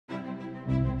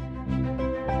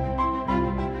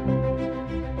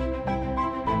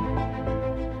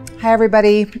Hi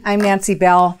everybody, I'm Nanci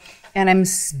Bell, and I'm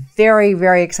very,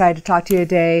 very excited to talk to you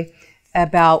today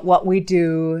about what we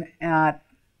do at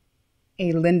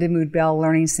a Lindamood-Bell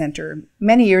Learning Center.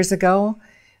 Many years ago,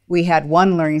 we had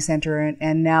one learning center,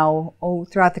 and now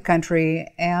throughout the country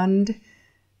and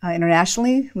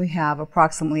internationally, we have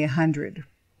approximately 100.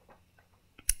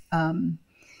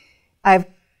 I've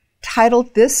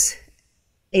titled this,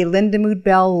 A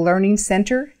Lindamood-Bell Learning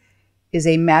Center is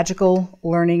a Magical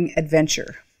Learning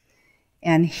Adventure.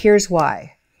 And here's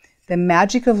why. The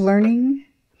magic of learning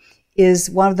is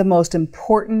one of the most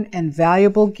important and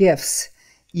valuable gifts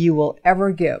you will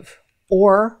ever give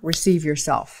or receive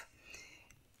yourself.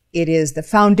 It is the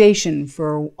foundation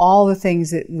for all the things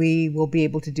that we will be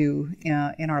able to do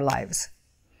in our lives.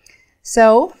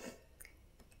 So,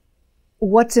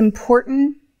 what's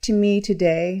important to me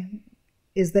today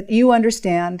is that you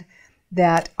understand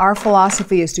that our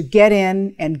philosophy is to get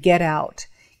in and get out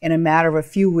in a matter of a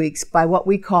few weeks by what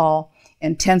we call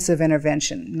intensive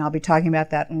intervention. And I'll be talking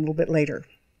about that in a little bit later.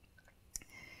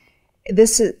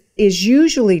 This is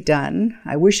usually done,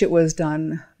 I wish it was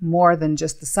done more than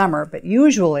just the summer, but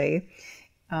usually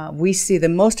we see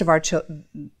most of our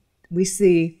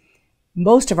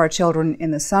children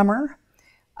in the summer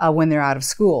when they're out of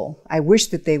school. I wish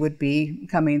that they would be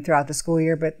coming throughout the school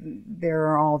year, but there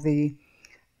are all the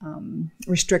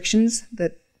restrictions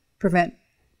that prevent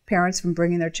parents from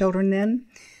bringing their children in.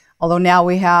 Although now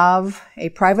we have a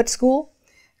private school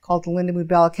called the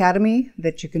Lindamood-Bell Academy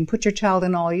that you can put your child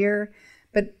in all year.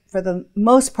 But for the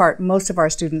most part, most of our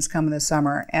students come in the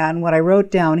summer. And what I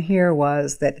wrote down here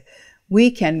was that we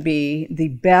can be the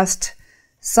best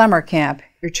summer camp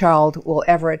your child will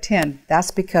ever attend.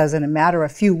 That's because in a matter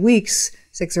of a few weeks,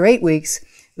 6 or 8 weeks,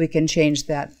 we can change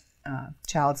that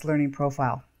child's learning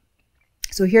profile.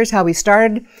 So here's how we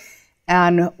started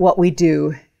and what we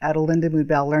do at a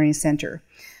Lindamood-Bell Learning Center.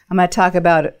 I'm going to talk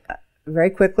about very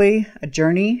quickly a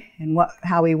journey and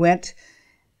how we went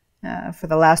for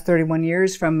the last 31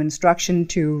 years from instruction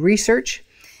to research.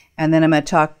 And then I'm going to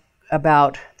talk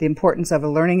about the importance of a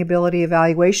learning ability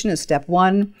evaluation as step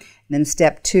 1. And then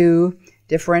step 2,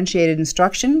 differentiated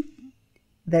instruction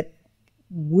that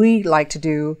we like to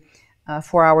do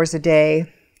 4 hours a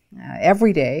day,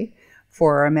 every day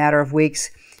for a matter of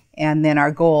weeks. And then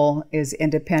our goal is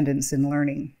independence in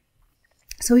learning.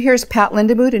 So here's Pat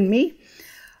Lindamood and me.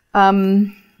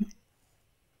 I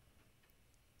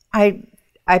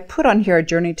put on here a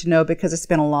journey to know because it's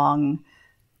been a long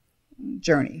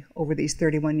journey over these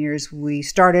 31 years. We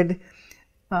started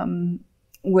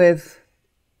with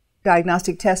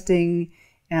diagnostic testing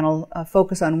and a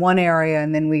focus on one area,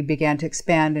 and then we began to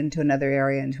expand into another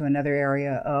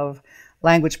area of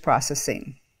language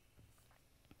processing.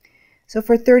 So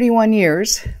for 31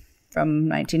 years, from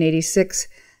 1986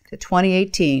 to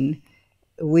 2018,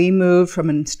 we moved from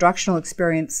instructional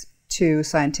experience to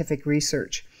scientific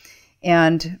research.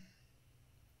 And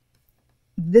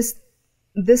this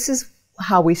is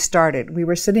how we started. We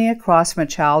were sitting across from a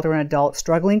child or an adult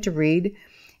struggling to read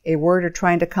a word or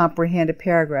trying to comprehend a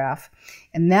paragraph,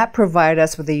 and that provided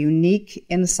us with a unique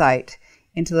insight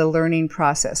into the learning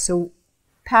process. So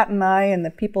Pat and I and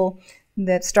the people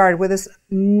that started with us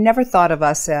never thought of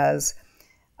us as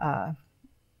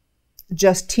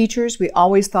just teachers. We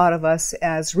always thought of us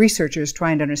as researchers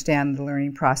trying to understand the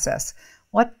learning process.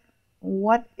 What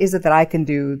is it that I can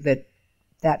do that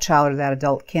that child or that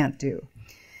adult can't do?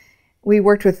 We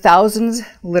worked with thousands,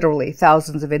 literally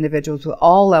thousands of individuals with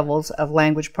all levels of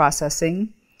language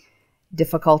processing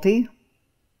difficulty.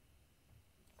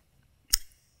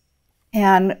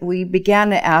 And we began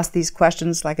to ask these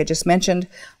questions, like I just mentioned.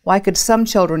 Why could some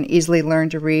children easily learn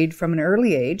to read from an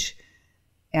early age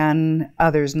and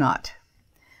others not?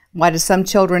 Why do some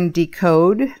children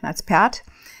decode, that's Pat,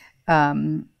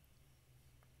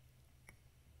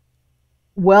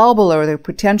 well below their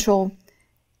potential,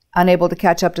 unable to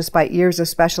catch up despite years of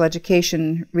special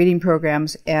education, reading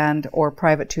programs, and or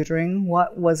private tutoring?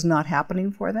 What was not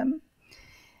happening for them?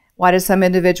 Why did some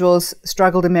individuals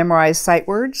struggle to memorize sight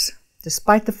words?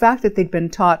 Despite the fact that they'd been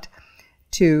taught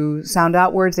to sound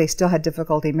out words, they still had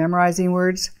difficulty memorizing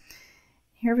words.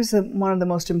 Here was one of the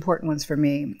most important ones for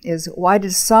me, is why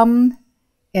did some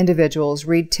individuals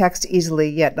read text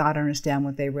easily yet not understand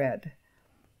what they read?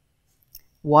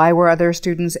 Why were other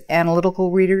students analytical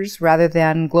readers rather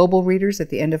than global readers at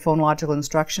the end of phonological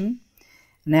instruction?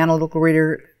 An analytical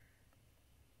reader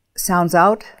sounds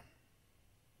out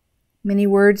many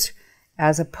words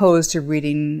as opposed to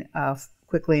reading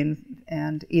quickly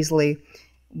and easily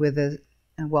with a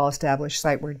well-established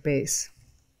sight word base.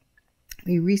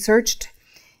 We researched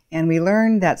and we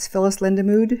learned that's Phyllis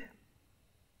Lindamood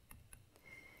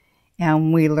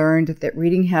And we learned that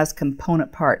reading has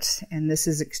component parts, and this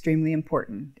is extremely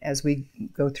important as we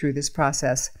go through this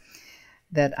process,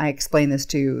 that I explain this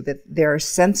to you, that there are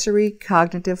sensory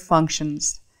cognitive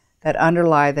functions that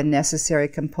underlie the necessary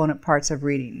component parts of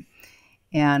reading.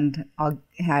 And I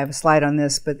have a slide on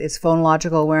this, but it's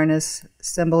phonological awareness,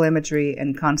 symbol imagery,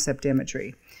 and concept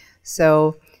imagery.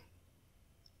 So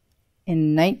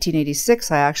in 1986,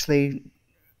 I actually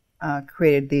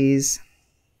created these.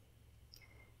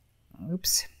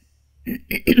 Oops.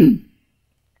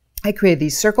 I created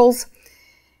these circles.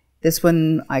 This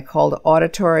one I called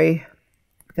auditory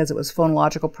because it was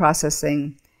phonological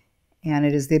processing, and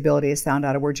it is the ability to sound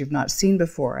out of words you've not seen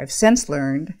before. I've since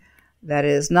learned that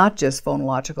it is not just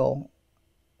phonological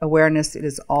awareness, it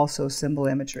is also symbol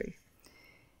imagery.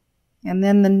 And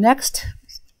then the next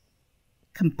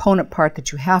component part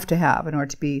that you have to have in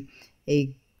order to be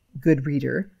a good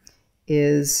reader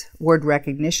is word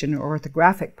recognition or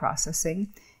orthographic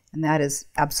processing, and that is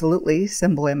absolutely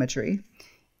symbol imagery.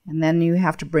 And then you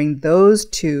have to bring those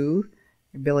two,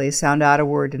 the ability to sound out a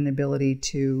word and the ability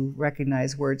to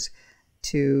recognize words,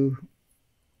 to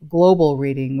global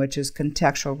reading, which is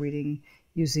contextual reading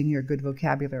using your good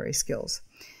vocabulary skills.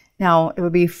 Now, it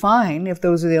would be fine if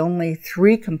those are the only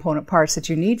three component parts that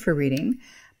you need for reading,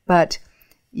 but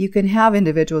you can have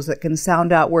individuals that can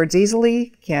sound out words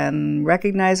easily, can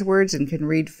recognize words, and can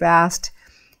read fast,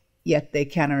 yet they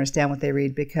can't understand what they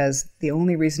read because the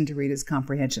only reason to read is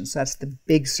comprehension. So that's the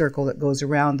big circle that goes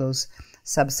around those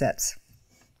subsets.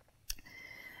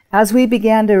 As we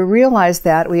began to realize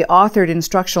that, we authored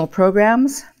instructional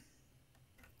programs,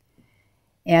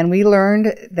 and we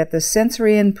learned that the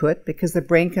sensory input, because the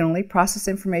brain can only process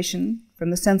information from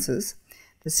the senses,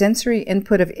 the sensory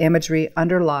input of imagery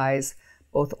underlies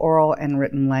both oral and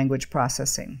written language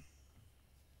processing.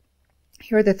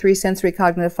 Here are the three sensory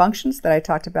cognitive functions that I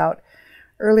talked about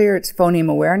earlier. It's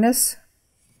phoneme awareness,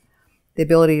 the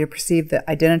ability to perceive the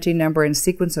identity, number, and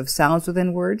sequence of sounds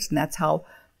within words, and that's how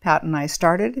Pat and I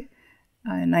started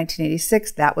in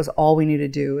 1986. That was all we knew to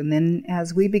do. And then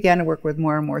as we began to work with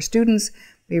more and more students,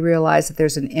 we realized that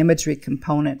there's an imagery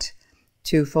component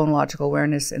to phonological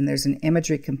awareness, and there's an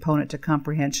imagery component to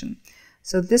comprehension.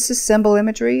 So this is symbol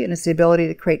imagery, and it's the ability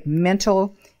to create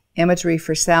mental imagery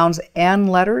for sounds and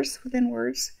letters within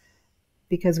words.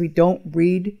 Because we don't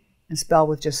read and spell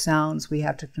with just sounds, we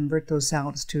have to convert those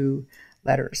sounds to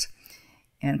letters.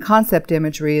 And concept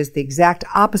imagery is the exact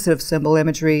opposite of symbol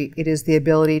imagery. It is the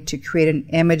ability to create an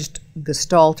imaged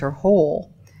gestalt or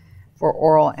whole for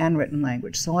oral and written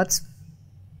language. So let's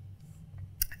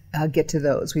get to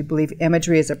those. We believe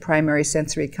imagery is a primary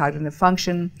sensory cognitive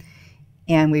function,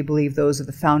 and we believe those are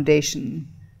the foundation,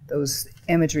 those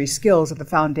imagery skills are the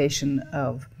foundation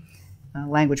of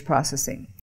language processing.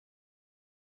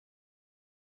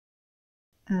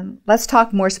 Let's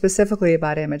talk more specifically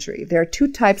about imagery. There are two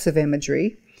types of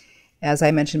imagery, as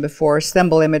I mentioned before,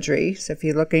 symbol imagery. So if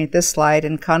you're looking at this slide,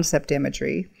 and concept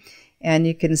imagery, and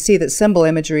you can see that symbol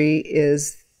imagery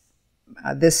is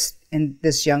this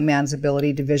young man's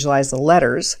ability to visualize the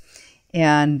letters,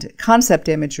 and concept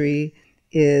imagery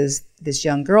is this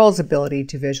young girl's ability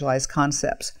to visualize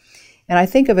concepts. And I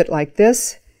think of it like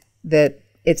this, that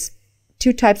it's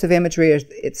two types of imagery.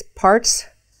 It's parts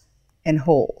and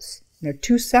wholes. They're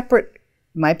two separate,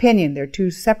 in my opinion, they're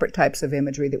two separate types of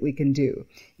imagery that we can do.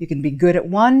 You can be good at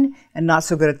one and not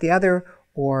so good at the other,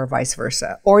 or vice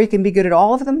versa. Or you can be good at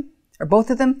all of them, or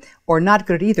both of them, or not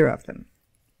good at either of them.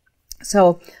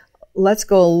 So let's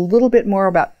talk a little bit more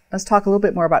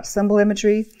about symbol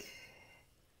imagery.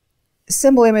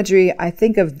 Symbol imagery, I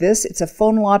think of this, it's a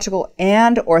phonological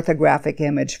and orthographic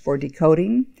image for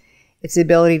decoding. It's the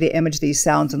ability to image these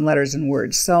sounds and letters and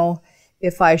words. So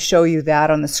if I show you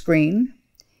that on the screen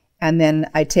and then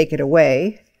I take it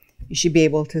away, you should be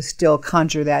able to still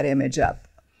conjure that image up.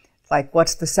 Like,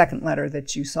 what's the second letter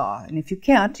that you saw? And if you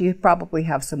can't, you probably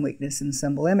have some weakness in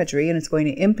symbol imagery, and it's going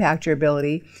to impact your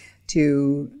ability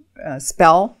to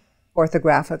spell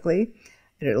orthographically.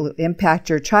 It'll impact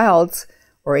your child's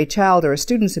or a child or a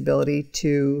student's ability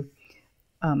to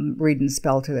read and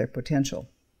spell to their potential.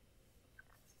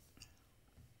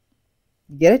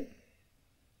 Get it?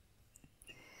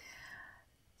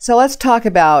 So let's talk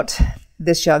about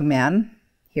this young man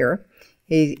here.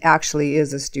 He actually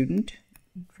is a student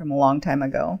from a long time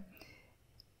ago.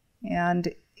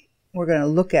 And we're going to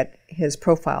look at his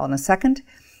profile in a second.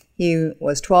 He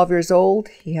was 12 years old.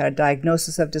 He had a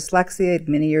diagnosis of dyslexia, had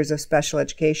many years of special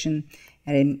education,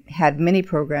 and he had many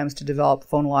programs to develop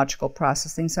phonological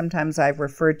processing. Sometimes I've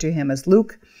referred to him as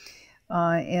Luke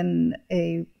in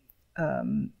a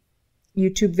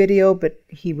YouTube video, but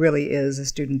he really is a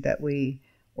student that we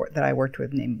that I worked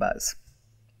with named Buzz.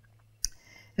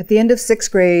 At the end of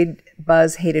 6th grade,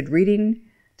 Buzz hated reading.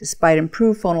 Despite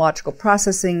improved phonological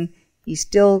processing, he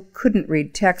still couldn't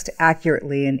read text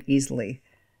accurately and easily.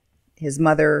 His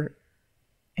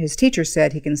teacher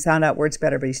said he can sound out words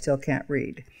better, but he still can't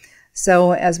read.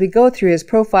 So as we go through his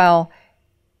profile,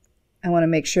 I want to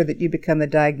make sure that you become the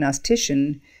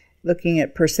diagnostician. Looking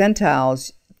at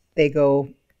percentiles, they go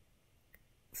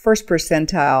 1st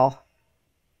percentile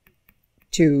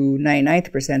to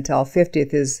 99th percentile.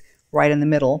 50th is right in the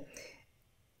middle.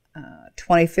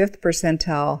 25th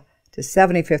percentile to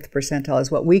 75th percentile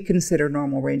is what we consider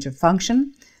normal range of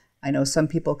function. I know some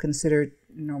people consider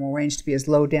normal range to be as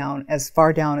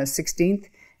far down as 16th,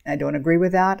 and I don't agree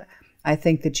with that. I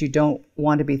think that you don't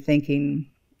want to be thinking,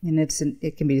 and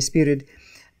it can be disputed,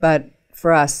 but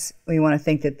for us, we want to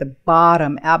think that the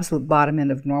absolute bottom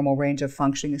end of normal range of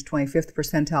functioning is 25th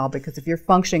percentile, because if you're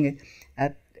functioning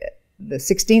at the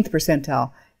 16th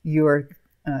percentile, you're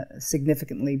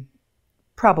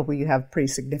probably you have pretty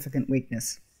significant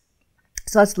weakness.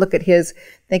 So let's look at his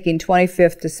thinking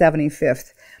 25th to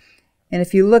 75th. And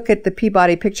if you look at the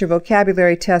Peabody Picture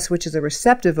Vocabulary Test, which is a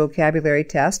receptive vocabulary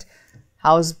test,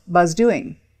 how's Buzz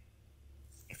doing?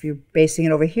 If you're basing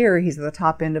it over here, he's at the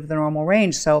top end of the normal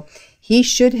range. So he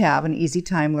should have an easy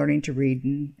time learning to read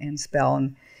and spell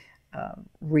and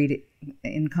read it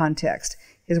in context.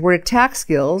 His word attack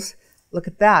skills, look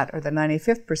at that, are the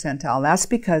 95th percentile. That's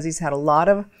because he's had a lot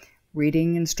of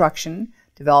reading instruction,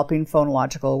 developing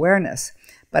phonological awareness.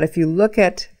 But if you look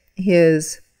at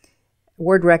his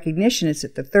word recognition, it's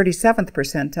at the 37th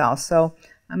percentile. So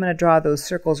I'm going to draw those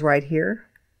circles right here.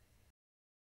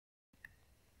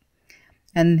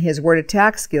 And his word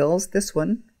attack skills, this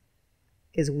one,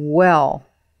 is well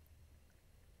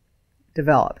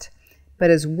developed.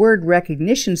 But his word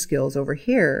recognition skills over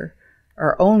here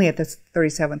are only at the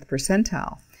 37th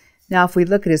percentile. Now, if we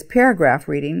look at his paragraph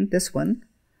reading, this one,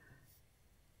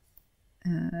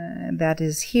 that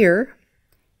is here,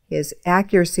 his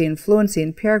accuracy and fluency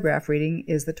in paragraph reading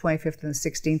is the 25th and the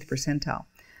 16th percentile.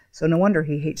 So no wonder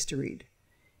he hates to read.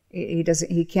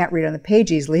 He can't read on the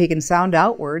page easily. He can sound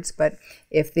out words, but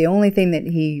if the only thing that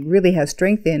he really has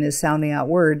strength in is sounding out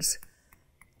words,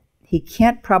 he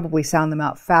can't probably sound them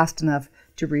out fast enough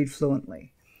to read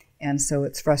fluently. And so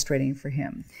it's frustrating for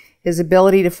him. His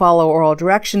ability to follow oral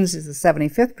directions is the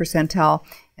 75th percentile,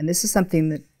 and this is something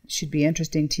that should be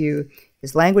interesting to you.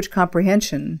 His language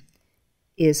comprehension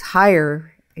is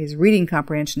higher, his reading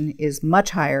comprehension is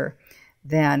much higher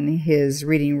than his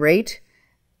reading rate,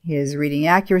 his reading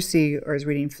accuracy, or his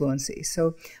reading fluency.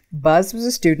 So Buzz was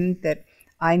a student that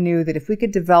I knew that if we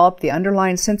could develop the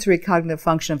underlying sensory cognitive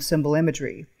function of symbol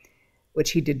imagery,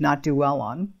 which he did not do well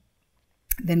on,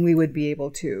 then we would be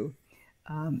able to,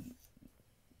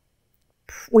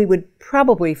 we would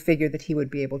probably figure that he would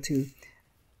be able to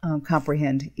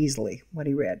comprehend easily what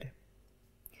he read.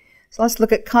 So let's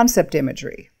look at concept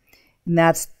imagery. And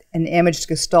that's an imaged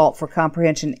gestalt for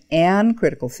comprehension and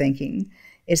critical thinking.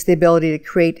 It's the ability to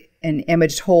create an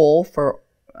imaged whole for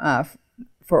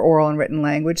oral and written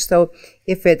language. So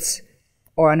if it's,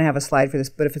 or I don't have a slide for this,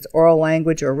 but if it's oral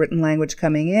language or written language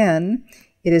coming in,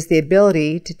 it is the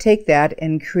ability to take that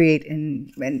and create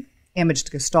an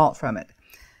imaged gestalt from it,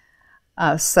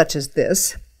 such as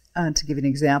this. To give you an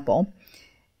example,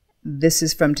 this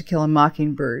is from To Kill a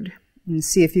Mockingbird. And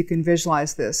see if you can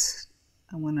visualize this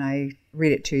when I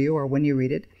read it to you or when you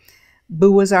read it.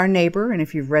 Boo was our neighbor, and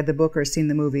if you've read the book or seen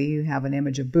the movie, you have an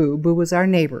image of Boo. Boo was our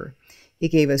neighbor. He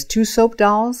gave us 2 soap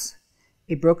dolls,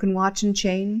 a broken watch and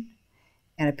chain,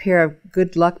 and a pair of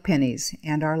good luck pennies,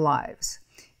 and our lives.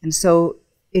 And so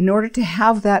in order to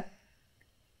have that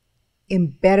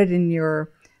embedded in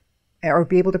your, or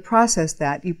be able to process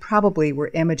that, you probably were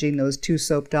imaging those 2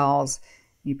 soap dolls.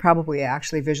 You probably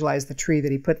actually visualized the tree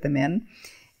that he put them in.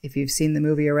 If you've seen the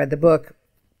movie or read the book,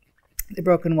 the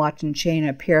broken watch and chain,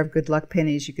 a pair of good luck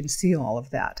pennies, you can see all of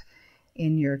that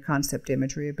in your concept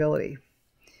imagery ability.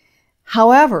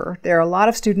 However, there are a lot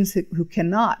of students who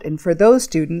cannot, and for those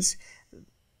students,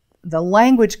 the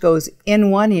language goes in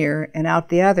one ear and out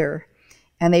the other,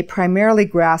 and they primarily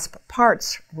grasp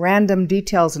parts, random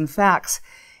details and facts,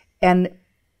 and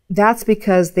that's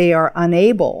because they are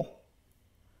unable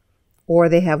or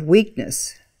they have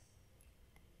weakness.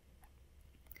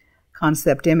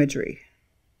 Concept imagery.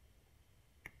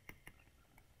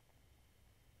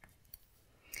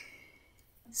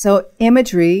 So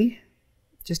imagery,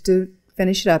 just to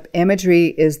finish it up,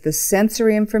 imagery is the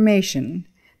sensory information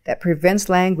that prevents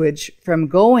language from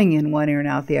going in one ear and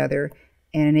out the other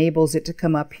and enables it to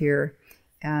come up here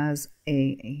as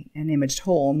an imaged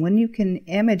whole. And when you can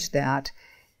image that,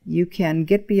 you can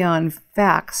get beyond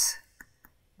facts,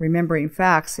 remembering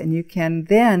facts, and you can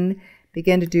then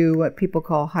begin to do what people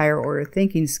call higher order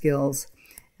thinking skills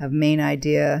of main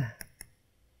idea,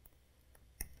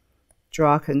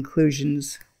 draw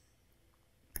conclusions,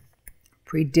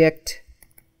 predict,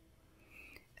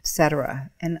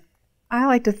 etc. And I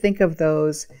like to think of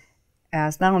those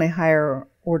as not only higher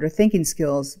order thinking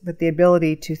skills, but the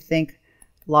ability to think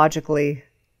logically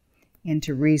and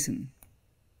to reason.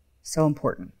 So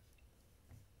important.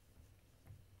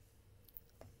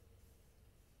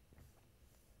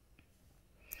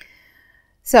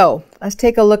 So let's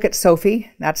take a look at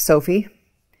Sophie. That's Sophie.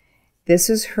 This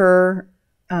is her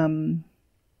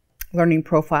learning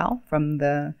profile from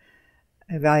the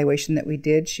evaluation that we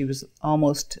did. She was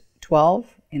almost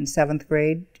 12 in 7th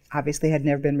grade, obviously had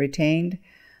never been retained.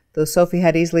 Though Sophie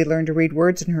had easily learned to read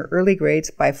words in her early grades,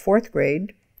 by 4th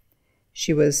grade,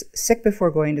 she was sick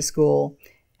before going to school,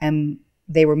 and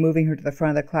they were moving her to the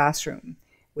front of the classroom,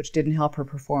 which didn't help her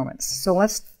performance. So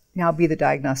let's now be the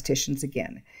diagnosticians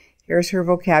again. Here's her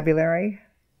vocabulary.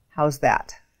 How's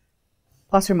that?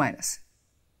 Plus or minus?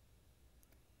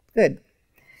 Good.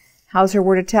 How's her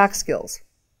word attack skills?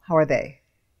 How are they?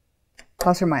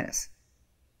 Plus or minus?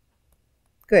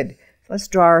 Good. Let's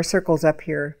draw our circles up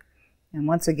here and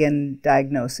once again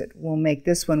diagnose it. We'll make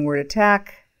this one word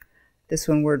attack, this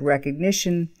one word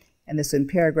recognition, and this one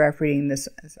paragraph reading. This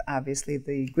is obviously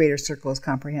the greater circle is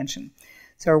comprehension.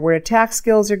 So our word attack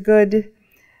skills are good.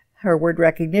 Her word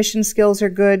recognition skills are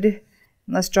good. And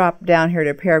let's drop down here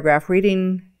to paragraph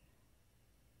reading.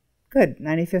 Good,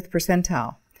 95th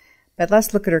percentile. But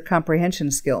let's look at her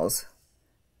comprehension skills.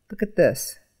 Look at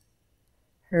this.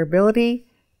 Her ability,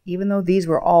 even though these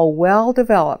were all well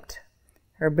developed,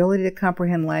 her ability to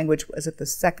comprehend language was at the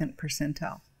 2nd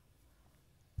percentile.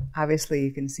 Obviously,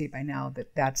 you can see by now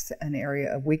that that's an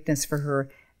area of weakness for her,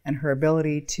 and her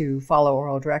ability to follow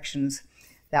oral directions,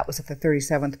 that was at the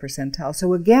 37th percentile.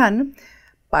 So again,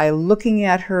 by looking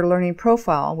at her learning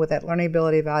profile with that learning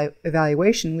ability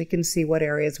evaluation, we can see what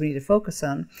areas we need to focus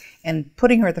on, and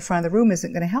putting her at the front of the room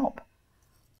isn't going to help.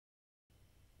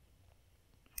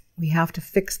 We have to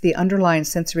fix the underlying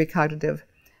sensory cognitive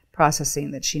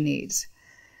processing that she needs.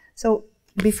 So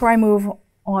before I move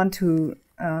on to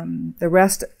the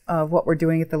rest of what we're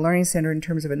doing at the Learning Center in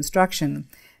terms of instruction,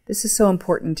 this is so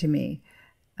important to me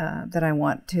that I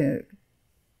want to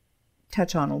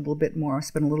touch on a little bit more,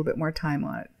 spend a little bit more time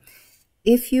on it.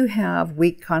 If you have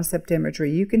weak concept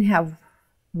imagery, you can have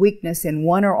weakness in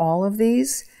one or all of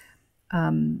these.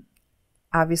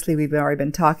 Obviously, we've already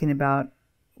been talking about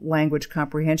language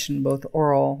comprehension, both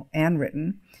oral and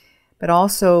written, but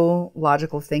also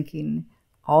logical thinking,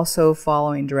 also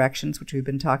following directions, which we've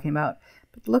been talking about.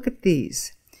 But look at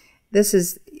these. These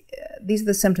are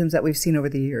the symptoms that we've seen over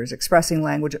the years: expressing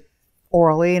language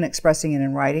orally and expressing it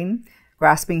in writing,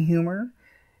 grasping humor,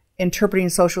 interpreting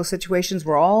social situations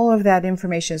where all of that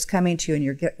information is coming to you and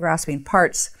you're grasping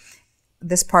parts,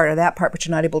 this part or that part, but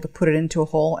you're not able to put it into a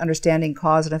whole, understanding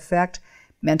cause and effect,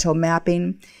 mental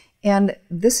mapping. And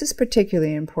this is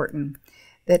particularly important,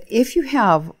 that if you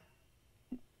have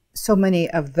so many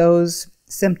of those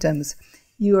symptoms,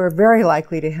 you are very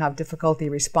likely to have difficulty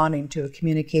responding to a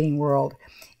communicating world.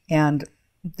 And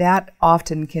that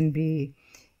often can be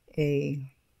a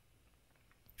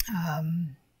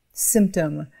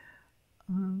symptom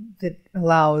that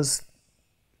allows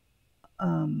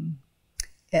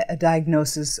a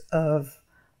diagnosis of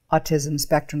autism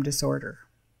spectrum disorder.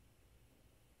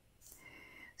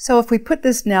 So if we put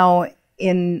this now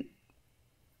into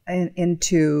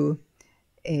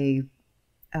a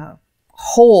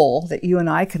whole that you and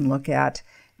I can look at,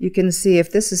 you can see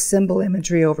if this is symbol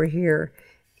imagery over here,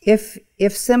 if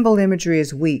symbol imagery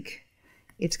is weak,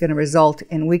 it's going to result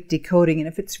in weak decoding. And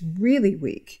if it's really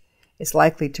weak, it's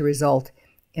likely to result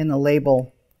in a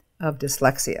label of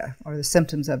dyslexia or the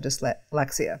symptoms of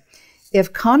dyslexia.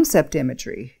 If concept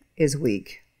imagery is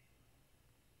weak,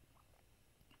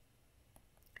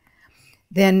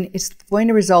 then it's going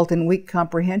to result in weak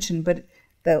comprehension, but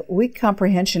the weak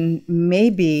comprehension may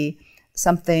be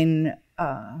something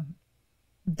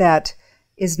that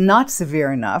is not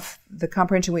severe enough. The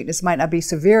comprehension weakness might not be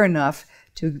severe enough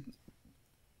to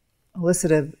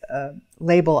elicit a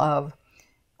label of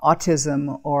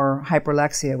autism or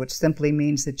hyperlexia, which simply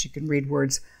means that you can read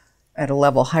words at a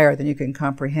level higher than you can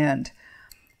comprehend.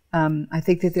 I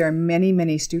think that there are many,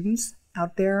 many students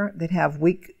out there that have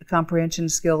weak comprehension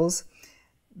skills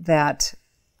that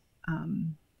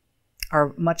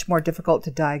are much more difficult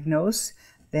to diagnose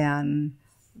than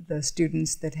the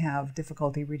students that have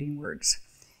difficulty reading words.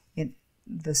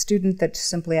 the student that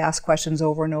simply asks questions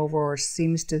over and over, or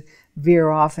seems to veer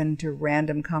off into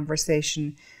random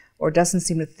conversation, or doesn't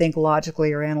seem to think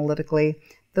logically or analytically,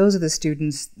 those are the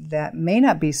students that may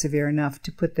not be severe enough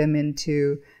to put them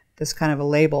into this kind of a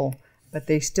label, but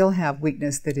they still have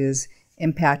weakness that is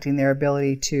impacting their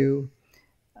ability to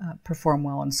perform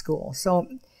well in school. So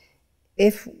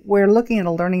if we're looking at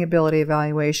a learning ability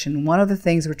evaluation, one of the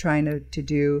things we're trying to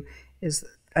do is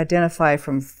identify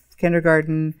from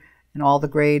kindergarten and all the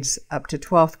grades up to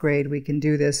 12th grade. We can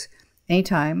do this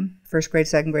anytime, first grade,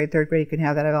 second grade, third grade, you can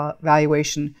have that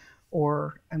evaluation,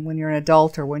 and when you're an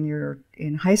adult or when you're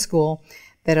in high school,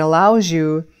 that allows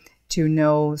you to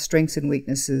know strengths and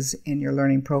weaknesses in your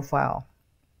learning profile.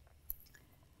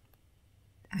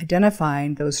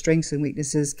 Identifying those strengths and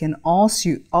weaknesses can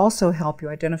also help you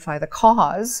identify the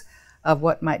cause of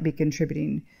what might be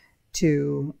contributing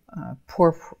to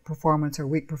poor performance or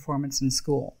weak performance in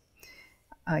school.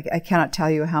 I cannot tell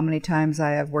you how many times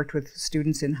I have worked with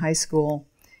students in high school.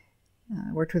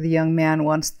 I worked with a young man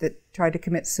once that tried to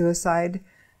commit suicide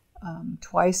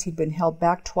twice. He'd been held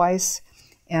back twice,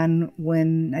 and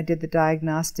when I did the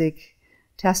diagnostic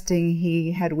testing,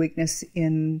 he had weakness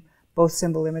in both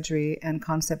symbol imagery and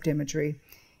concept imagery,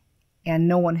 and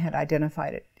no one had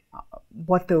identified it.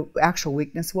 What the actual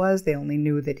weakness was, they only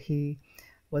knew that he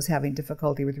was having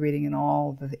difficulty with reading, and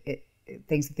all the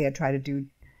things that they had tried to do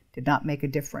did not make a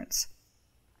difference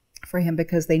for him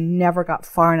because they never got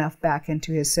far enough back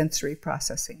into his sensory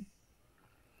processing.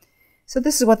 So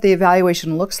this is what the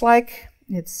evaluation looks like.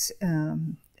 It's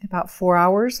about 4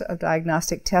 hours of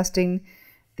diagnostic testing.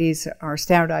 These are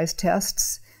standardized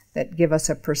tests that give us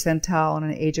a percentile and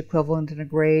an age equivalent and a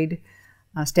grade,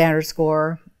 a standard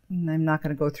score. And I'm not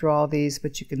going to go through all these,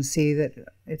 but you can see that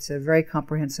it's a very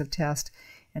comprehensive test.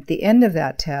 At the end of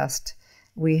that test,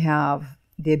 we have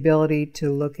the ability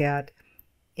to look at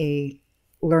a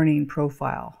learning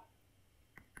profile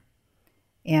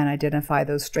and identify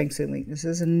those strengths and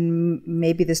weaknesses. And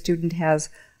maybe the student has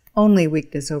only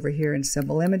weakness over here in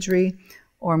symbol imagery,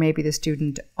 or maybe the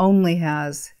student only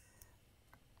has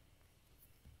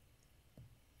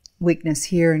weakness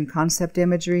here in concept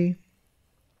imagery,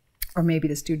 or maybe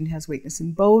the student has weakness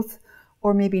in both,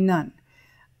 or maybe none.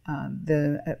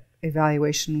 The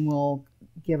evaluation will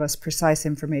give us precise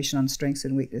information on strengths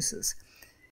and weaknesses.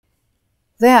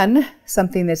 Then,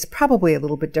 something that's probably a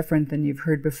little bit different than you've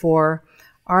heard before,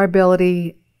 our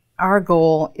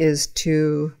goal is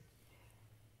to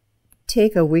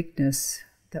take a weakness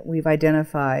that we've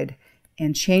identified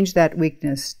and change that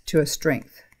weakness to a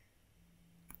strength.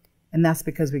 And that's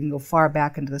because we can go far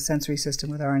back into the sensory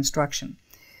system with our instruction.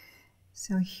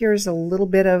 So here's a little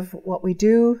bit of what we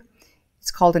do.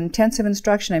 It's called intensive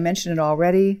instruction. I mentioned it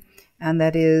already, and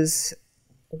that is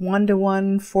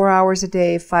 1-to-1, 4 hours a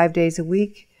day, 5 days a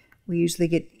week. We usually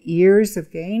get years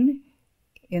of gain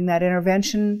in that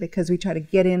intervention because we try to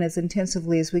get in as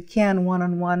intensively as we can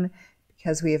one-on-one,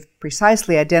 because we have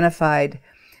precisely identified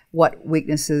what the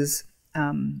weaknesses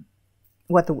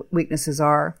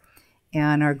are,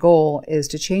 and our goal is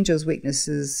to change those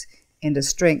weaknesses into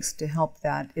strengths to help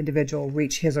that individual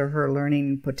reach his or her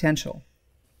learning potential.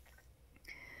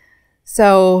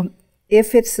 So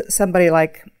if it's somebody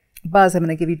like Buzz, I'm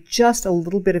going to give you just a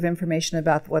little bit of information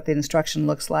about what the instruction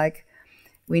looks like.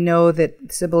 We know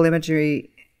that symbol imagery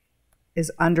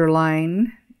is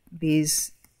underlying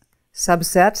these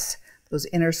subsets, those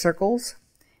inner circles.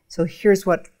 So here's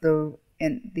what the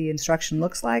instruction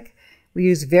looks like. We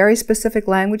use very specific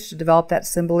language to develop that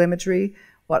symbol imagery.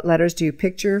 What letters do you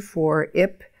picture for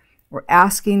IP? We're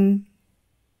asking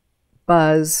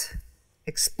Buzz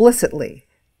explicitly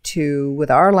with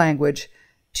our language,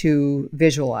 to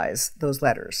visualize those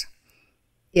letters.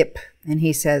 IP, and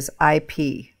he says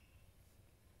IP.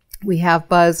 We have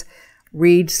Buzz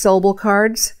read syllable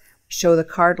cards, show the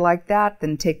card like that,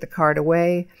 then take the card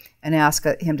away and ask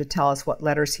him to tell us what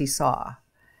letters he saw.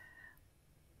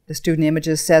 The student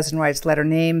images, says and writes letter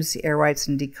names, the air writes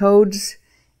and decodes,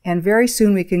 and very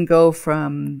soon we can go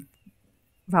from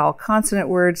vowel consonant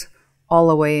words all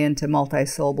the way into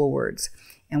multi-syllable words.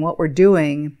 And what we're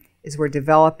doing is we're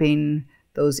developing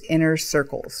those inner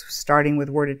circles, starting with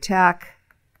word attack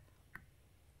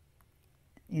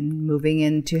and moving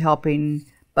into helping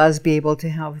Buzz be able to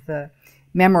have the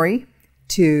memory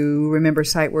to remember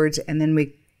sight words, and then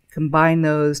we combine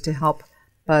those to help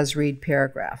Buzz read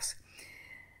paragraphs.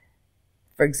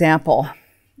 For example,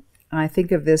 I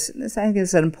think of this I think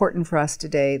is important for us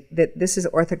today, that this is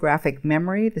orthographic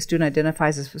memory. The student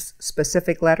identifies a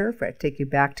specific letter. If I take you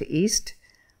back to East,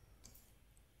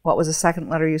 what was the second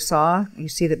letter you saw? You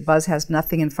see that Buzz has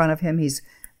nothing in front of him. He's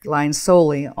relying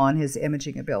solely on his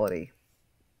imaging ability.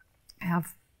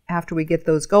 After we get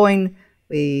those going,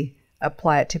 we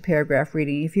apply it to paragraph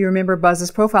reading. If you remember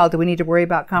Buzz's profile, do we need to worry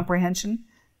about comprehension?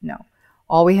 No.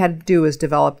 All we had to do was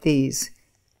develop these,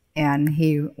 and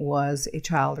he was a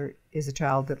child, or is a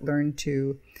child, that learned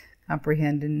to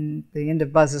comprehend. And the end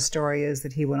of Buzz's story is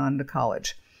that he went on to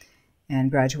college and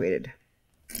graduated.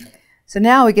 So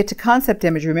now we get to concept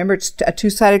imagery. Remember, it's a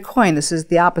two-sided coin. This is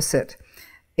the opposite.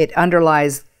 It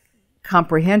underlies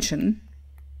comprehension,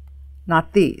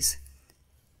 not these.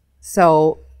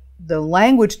 So the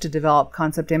language to develop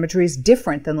concept imagery is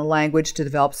different than the language to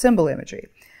develop symbol imagery.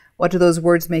 What do those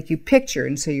words make you picture?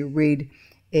 And so you read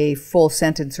a full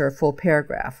sentence or a full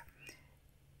paragraph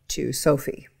to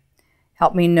Sophie.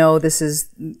 Help me know, this is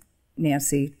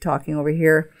Nancy talking over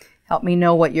here. Help me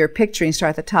know what you're picturing.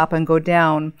 Start at the top and go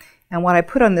down. And what I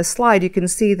put on this slide, you can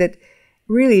see that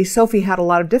really Sophie had a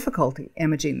lot of difficulty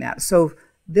imaging that. So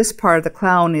this part of the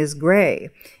clown is gray.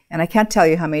 And I can't tell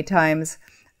you how many times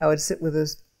I would sit with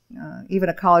even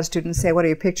a college student and say, what are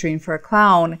you picturing for a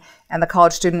clown? And the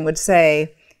college student would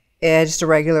say, just a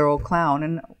regular old clown.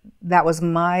 And that was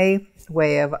my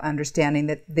way of understanding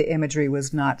that the imagery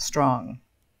was not strong.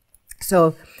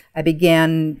 So I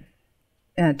began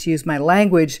to use my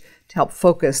language to help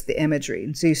focus the imagery.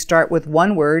 And so you start with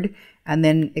one word and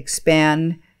then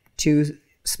expand to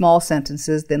small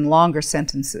sentences, then longer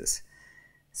sentences.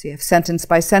 So you have sentence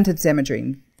by sentence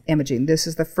imaging. This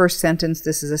is the first sentence,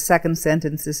 this is a second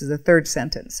sentence, this is a third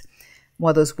sentence.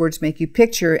 What those words make you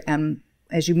picture, and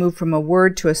as you move from a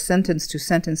word to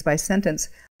sentence by sentence,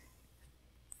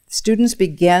 students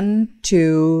begin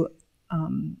to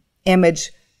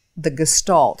image the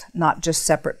gestalt, not just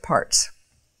separate parts.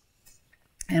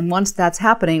 And once that's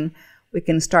happening, we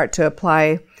can start to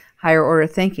apply higher order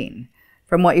thinking.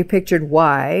 From what you pictured,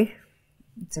 why?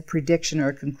 It's a prediction or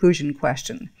a conclusion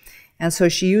question. And so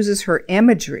she uses her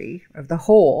imagery of the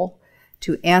whole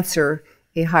to answer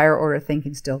a higher order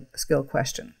thinking skill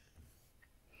question.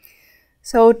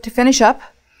 So to finish up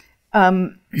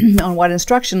on what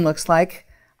instruction looks like,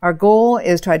 our goal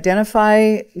is to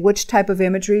identify which type of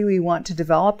imagery we want to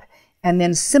develop and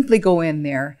then simply go in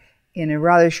there in a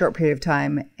rather short period of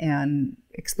time and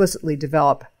explicitly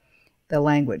develop the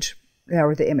language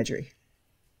or the imagery.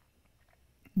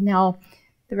 Now,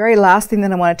 the very last thing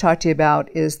that I want to talk to you about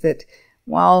is that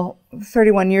while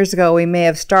 31 years ago we may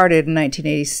have started in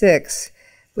 1986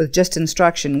 with just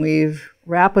instruction, we've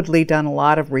rapidly done a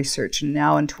lot of research. And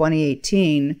now in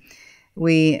 2018,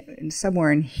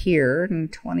 somewhere in here, in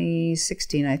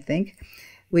 2016 I think,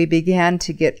 we began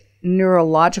to get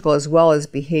neurological as well as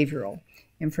behavioral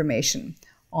information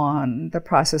on the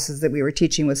processes that we were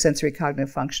teaching with sensory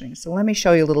cognitive functioning. So let me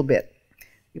show you a little bit.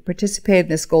 We participated in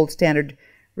this gold standard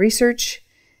research.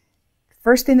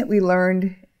 First thing that we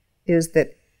learned is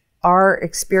that our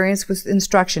experience with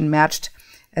instruction matched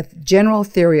a general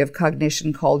theory of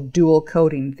cognition called dual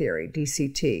coding theory,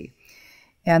 DCT.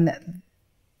 And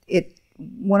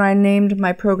when I named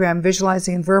my program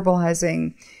Visualizing and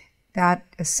Verbalizing, that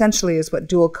essentially is what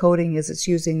dual coding is. It's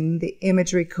using the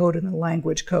imagery code and the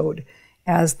language code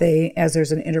as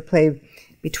there's an interplay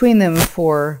between them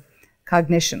for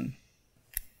cognition.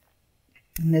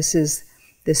 And this is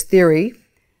this theory.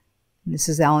 This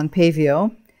is Alan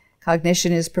Pavio.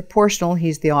 Cognition is proportional.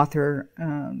 He's the author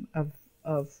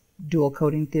of dual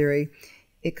coding theory.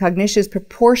 Cognition is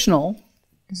proportional,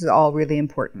 this is all really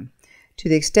important, to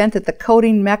the extent that the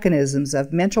coding mechanisms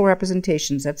of mental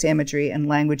representations, that's imagery, and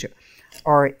language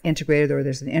are integrated, or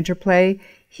there's an interplay.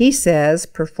 He says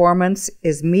performance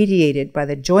is mediated by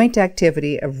the joint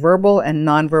activity of verbal and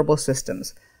nonverbal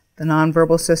systems. The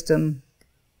nonverbal system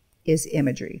is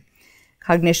imagery.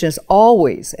 Cognition is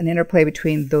always an interplay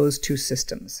between those two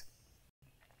systems.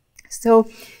 So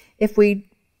if we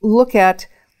look at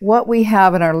what we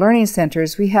have in our learning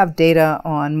centers, we have data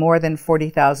on more than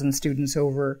 40,000 students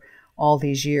over all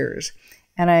these years.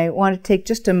 And I want to take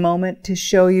just a moment to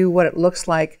show you what it looks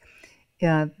like.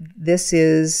 This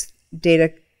is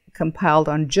data compiled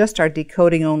on just our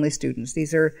decoding only students.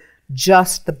 These are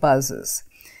just the buzzes.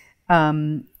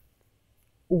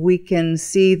 We can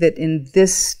see that in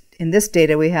this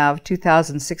data we have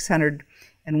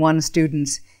 2,601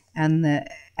 students, and the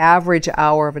average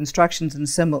hour of instruction in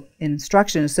symbol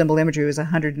imagery was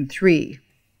 103.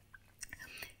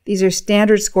 These are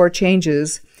standard score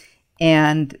changes,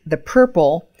 and the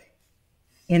purple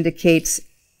indicates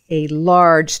a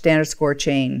large standard score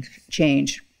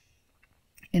change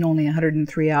in only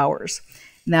 103 hours.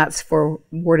 And that's for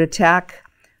word attack,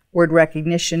 word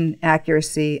recognition,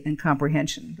 accuracy, and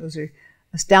comprehension. Those are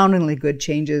astoundingly good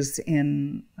changes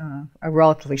in a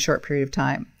relatively short period of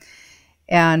time.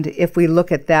 And if we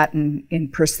look at that in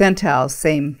percentiles,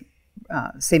 same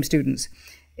same students.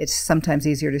 It's sometimes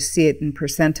easier to see it in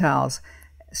percentiles.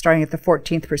 Starting at the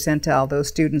 14th percentile, those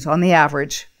students on the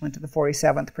average went to the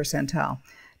 47th percentile,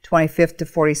 25th to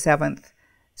 47th,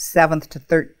 7th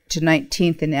to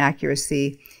 19th in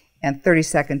accuracy, and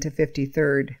 32nd to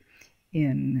 53rd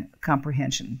in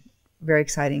comprehension. Very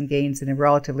exciting gains in a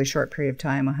relatively short period of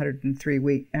time,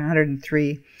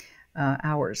 103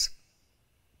 hours.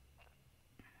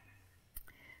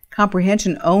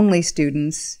 Comprehension-only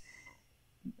students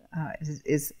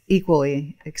is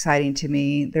equally exciting to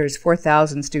me. There's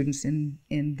 4,000 students in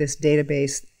this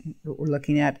database that we're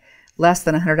looking at, less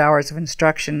than 100 hours of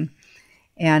instruction.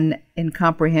 And in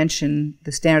comprehension,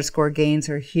 the standard score gains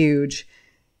are huge.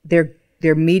 They're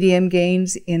medium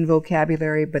gains in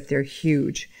vocabulary, but they're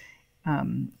huge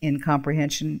in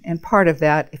comprehension. And part of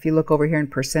that, if you look over here in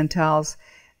percentiles,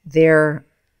 their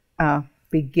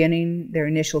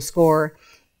initial score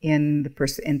in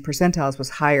percentiles was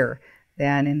higher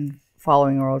than in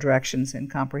following oral directions in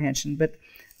comprehension. But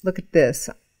look at this.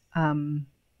 The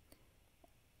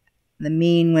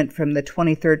mean went from the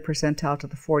 23rd percentile to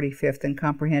the 45th in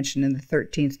comprehension and the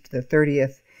 13th to the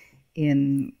 30th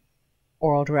in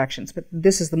oral directions. But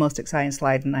this is the most exciting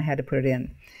slide, and I had to put it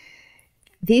in.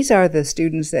 These are the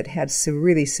students that had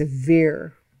really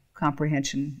severe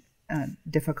comprehension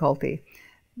difficulty.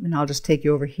 And I'll just take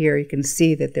you over here. You can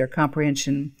see that their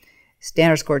comprehension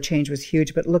standard score change was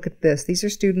huge, but look at this. These are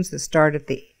students that start at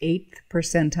the 8th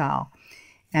percentile,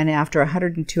 and after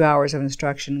 102 hours of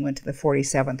instruction went to the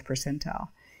 47th percentile.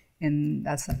 And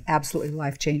that's absolutely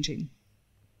life-changing.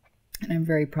 And I'm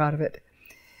very proud of it.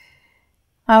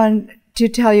 And to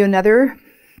tell you another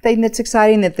thing that's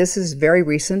exciting, that this is very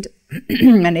recent.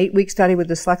 An 8-week study with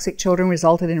dyslexic children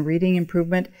resulted in reading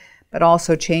improvement, but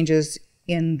also changes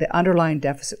in the underlying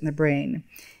deficit in the brain.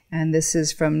 And this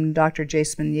is from Dr.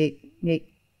 Jason Yateman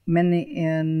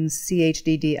in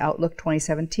CHDD Outlook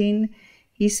 2017.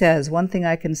 He says, one thing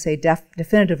I can say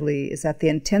definitively is that the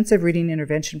intensive reading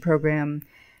intervention program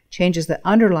changes the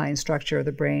underlying structure of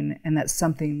the brain, and that's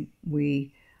something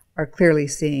we are clearly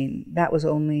seeing. That was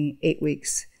only 8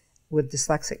 weeks with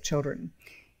dyslexic children.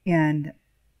 And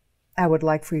I would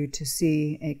like for you to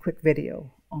see a quick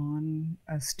video on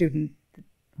a student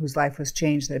whose life was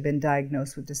changed that had been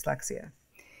diagnosed with dyslexia.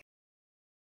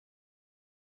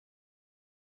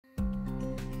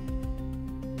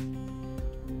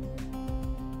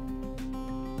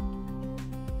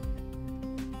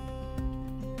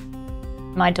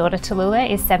 My daughter Tallulah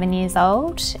is 7 years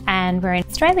old and we're in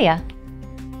Australia.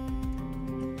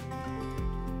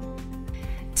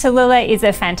 Tallulah is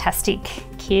a fantastic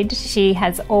kid. She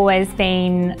has always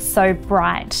been so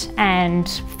bright and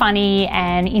funny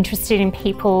and interested in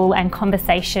people and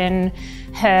conversation.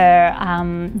 Her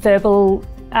verbal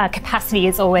capacity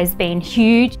has always been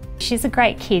huge. She's a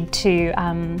great kid to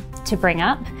bring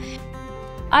up.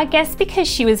 I guess because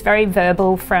she was very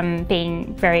verbal from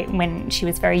being when she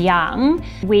was very young,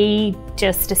 we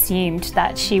just assumed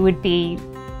that she would be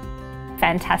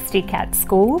fantastic at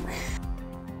school.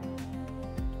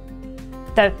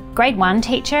 The grade 1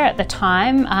 teacher at the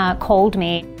time called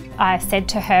me. I said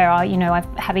to her, oh, you know,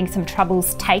 I'm having some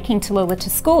troubles taking Tallulah to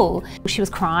school. She was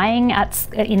crying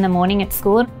in the morning at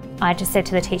school. I just said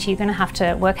to the teacher, you're going to have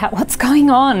to work out what's going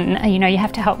on. You know, you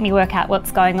have to help me work out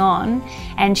what's going on.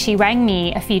 And she rang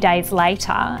me a few days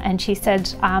later and she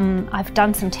said, I've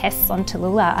done some tests on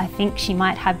Tallulah. I think she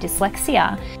might have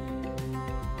dyslexia.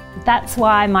 That's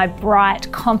why my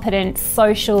bright, competent,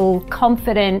 social,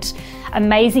 confident,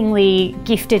 amazingly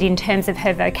gifted in terms of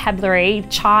her vocabulary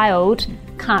child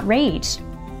can't read.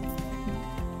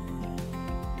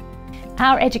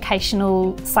 Our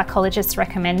educational psychologist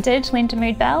recommended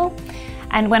Lindamood-Bell,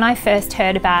 and when I first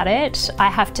heard about it, I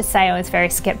have to say I was very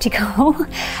sceptical.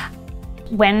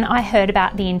 When I heard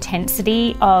about the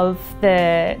intensity of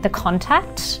the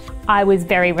contact, I was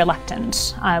very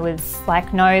reluctant. I was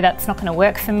like, no, that's not going to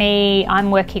work for me. I'm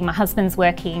working, my husband's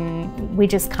working. We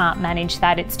just can't manage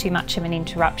that. It's too much of an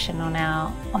interruption on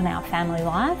our family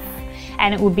life,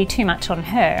 and it would be too much on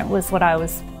her, was what I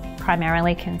was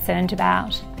primarily concerned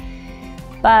about.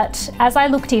 But as I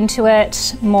looked into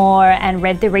it more and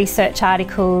read the research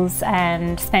articles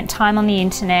and spent time on the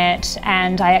internet,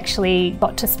 and I actually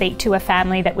got to speak to a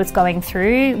family that was going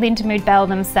through Lindamood-Bell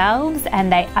themselves,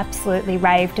 and they absolutely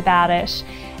raved about it.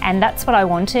 And that's what I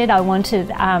wanted. I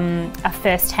wanted a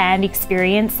first-hand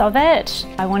experience of it.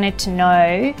 I wanted to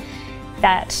know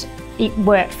that it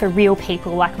worked for real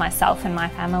people like myself and my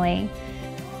family.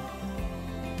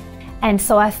 And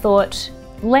so I thought,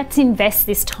 let's invest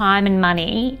this time and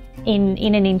money in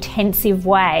an intensive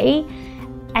way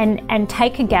and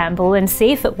take a gamble and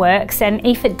see if it works. And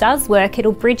if it does work,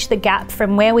 it'll bridge the gap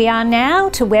from where we are now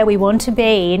to where we want to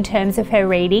be in terms of her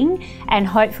reading, and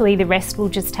hopefully the rest will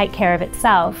just take care of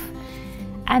itself.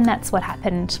 And that's what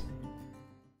happened.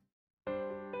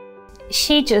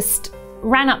 She just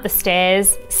ran up the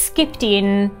stairs, skipped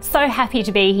in, so happy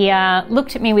to be here,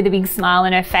 looked at me with a big smile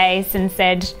on her face and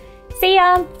said, "See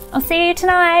ya, I'll see you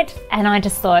tonight." And I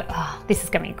just thought, oh, this is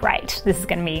going to be great. This is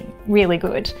going to be really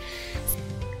good.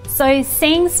 So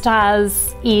Seeing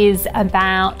Stars is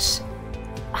about,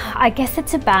 I guess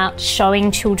it's about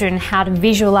showing children how to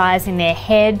visualise in their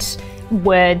head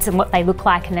words and what they look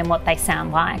like and then what they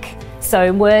sound like.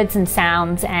 So words and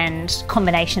sounds and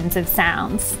combinations of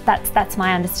sounds. That's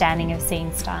my understanding of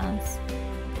Seeing Stars.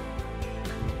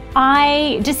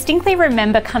 I distinctly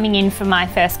remember coming in for my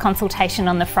first consultation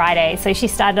on the Friday. So she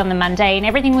started on the Monday and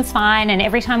everything was fine, and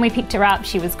every time we picked her up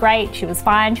she was great, she was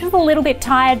fine. She was a little bit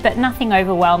tired but nothing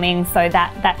overwhelming, so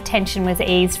that tension was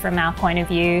eased from our point of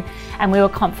view, and we were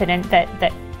confident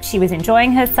that she was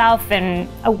enjoying herself, and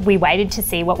we waited to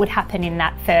see what would happen in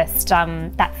that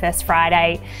first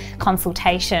Friday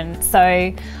consultation.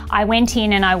 So I went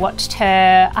in and I watched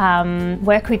her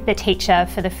work with the teacher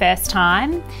for the first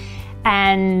time,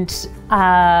 and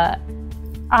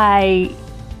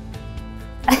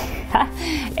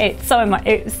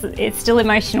it's still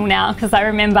emotional now, because I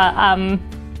remember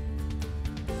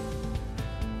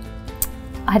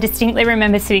I distinctly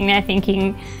remember sitting there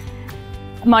thinking,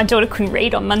 my daughter couldn't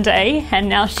read on Monday and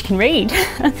now she can read.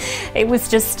 It was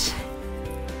just,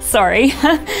 sorry.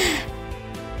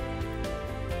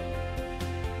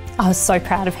 I was so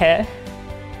proud of her,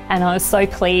 and I was so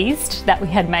pleased that we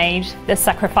had made the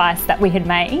sacrifice that we had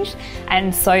made,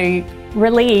 and so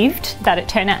relieved that it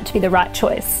turned out to be the right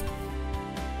choice.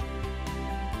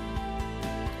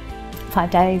 5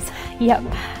 days, yep.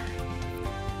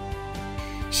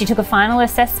 She took a final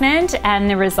assessment and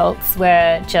the results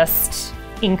were just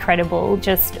incredible,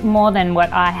 just more than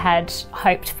what I had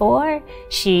hoped for.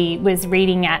 She was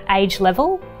reading at age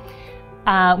level,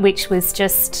 which was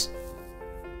just,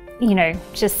 you know,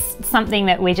 just something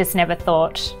that we just never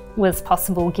thought was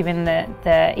possible given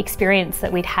the experience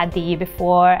that we'd had the year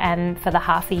before and for the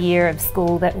half a year of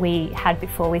school that we had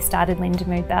before we started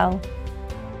Lindamood-Bell.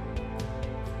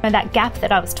 And that gap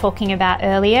that I was talking about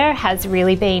earlier has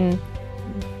really been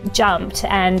jumped,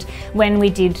 and when we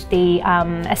did the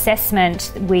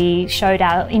assessment we showed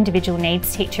our individual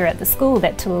needs teacher at the school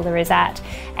that Tallulah is at,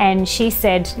 and she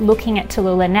said, looking at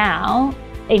Tallulah now,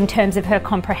 in terms of her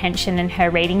comprehension and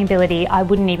her reading ability, I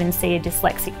wouldn't even see a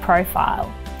dyslexic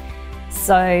profile.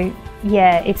 So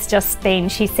yeah, it's just been,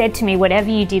 she said to me, whatever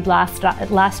you did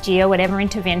last year, whatever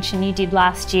intervention you did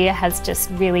last year has just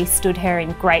really stood her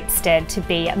in great stead to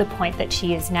be at the point that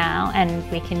she is now,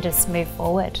 and we can just move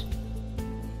forward.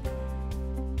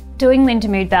 Doing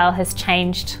Lindamood-Bell has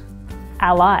changed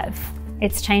our life.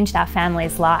 It's changed our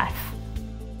family's life.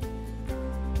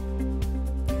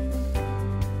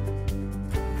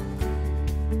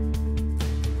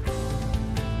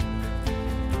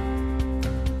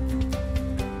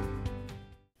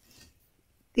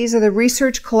 These are the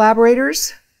research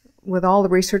collaborators with all the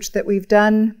research that we've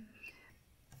done.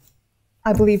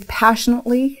 I believe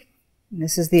passionately, and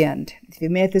this is the end. If you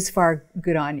made it this far,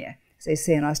 good on you, as they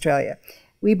say in Australia.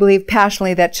 We believe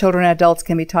passionately that children and adults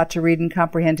can be taught to read and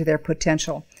comprehend to their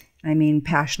potential. I mean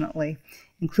passionately,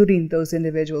 including those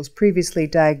individuals previously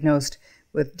diagnosed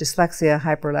with dyslexia,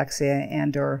 hyperlexia,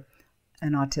 and/or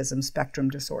an autism spectrum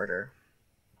disorder.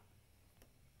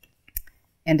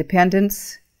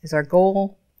 Independence is our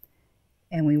goal,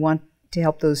 and we want to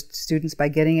help those students by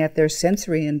getting at their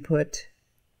sensory input.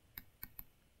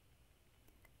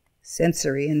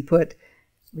 Sensory input,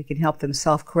 we can help them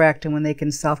self-correct, and when they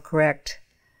can self-correct,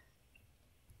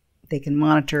 they can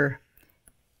monitor,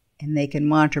 and they can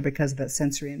monitor because of that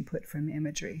sensory input from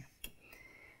imagery.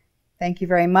 Thank you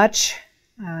very much.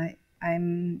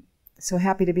 I'm so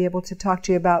happy to be able to talk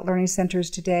to you about learning centers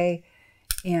today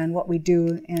and what we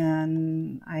do,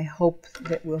 and I hope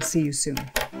that we'll see you soon.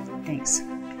 Thanks.